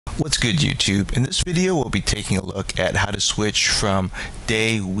What's good, YouTube? In this video we'll be taking a look at how to switch from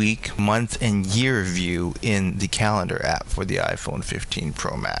day, week, month, and year view in the calendar app for the iPhone 15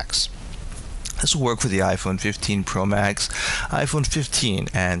 Pro Max. This will work for the iPhone 15 Pro Max, iPhone 15,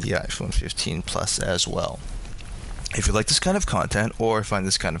 and the iPhone 15 Plus as well. If you like this kind of content or find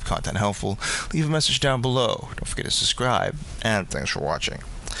this kind of content helpful, leave a message down below. Don't forget to subscribe, and thanks for watching.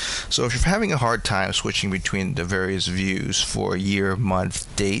 So if you're having a hard time switching between the various views for year,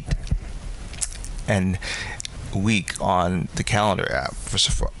 month, date, and week on the calendar app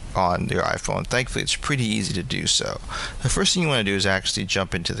on your iPhone, thankfully it's pretty easy to do so. The first thing you want to do is actually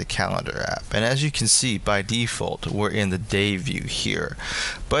jump into the calendar app, and as you can see, by default we're in the day view here.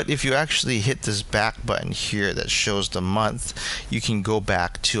 But if you actually hit this back button here that shows the month, you can go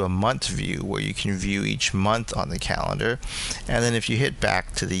back to a month view where you can view each month on the calendar. And then if you hit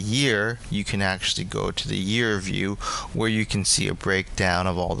back to the year, you can actually go to the year view where you can see a breakdown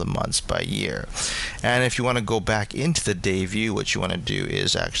of all the months by year. And if you want to go back into the day view, what you want to do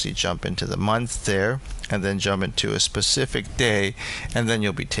is actually jump into the month there and then jump into a specific day, and then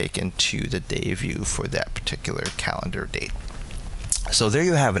you'll be taken to the day view for that particular calendar date. So there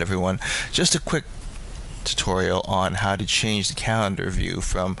you have it, everyone. Just a quick tutorial on how to change the calendar view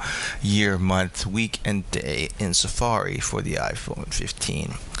from year, month, week, and day in Safari for the iPhone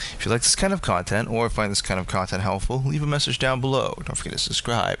 15. If you like this kind of content or find this kind of content helpful, leave a message down below. Don't forget to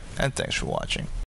subscribe, and thanks for watching.